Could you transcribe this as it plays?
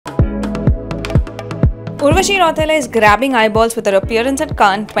Urvashi Rautela is grabbing eyeballs with her appearance at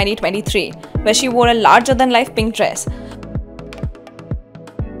Cannes 2023, where she wore a larger-than-life pink dress.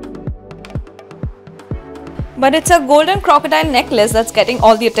 But it's a golden crocodile necklace that's getting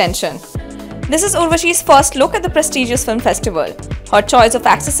all the attention. This is Urvashi's first look at the prestigious film festival. Her choice of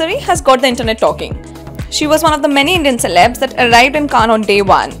accessory has got the internet talking. She was one of the many Indian celebs that arrived in Cannes on day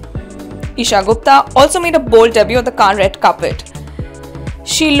one. Isha Gupta also made a bold debut at the Cannes red carpet.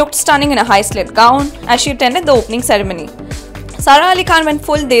 She looked stunning in a high-slit gown as she attended the opening ceremony. Sara went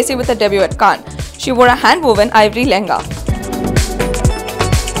full Desi with her debut at Cannes. She wore a hand-woven ivory lehenga.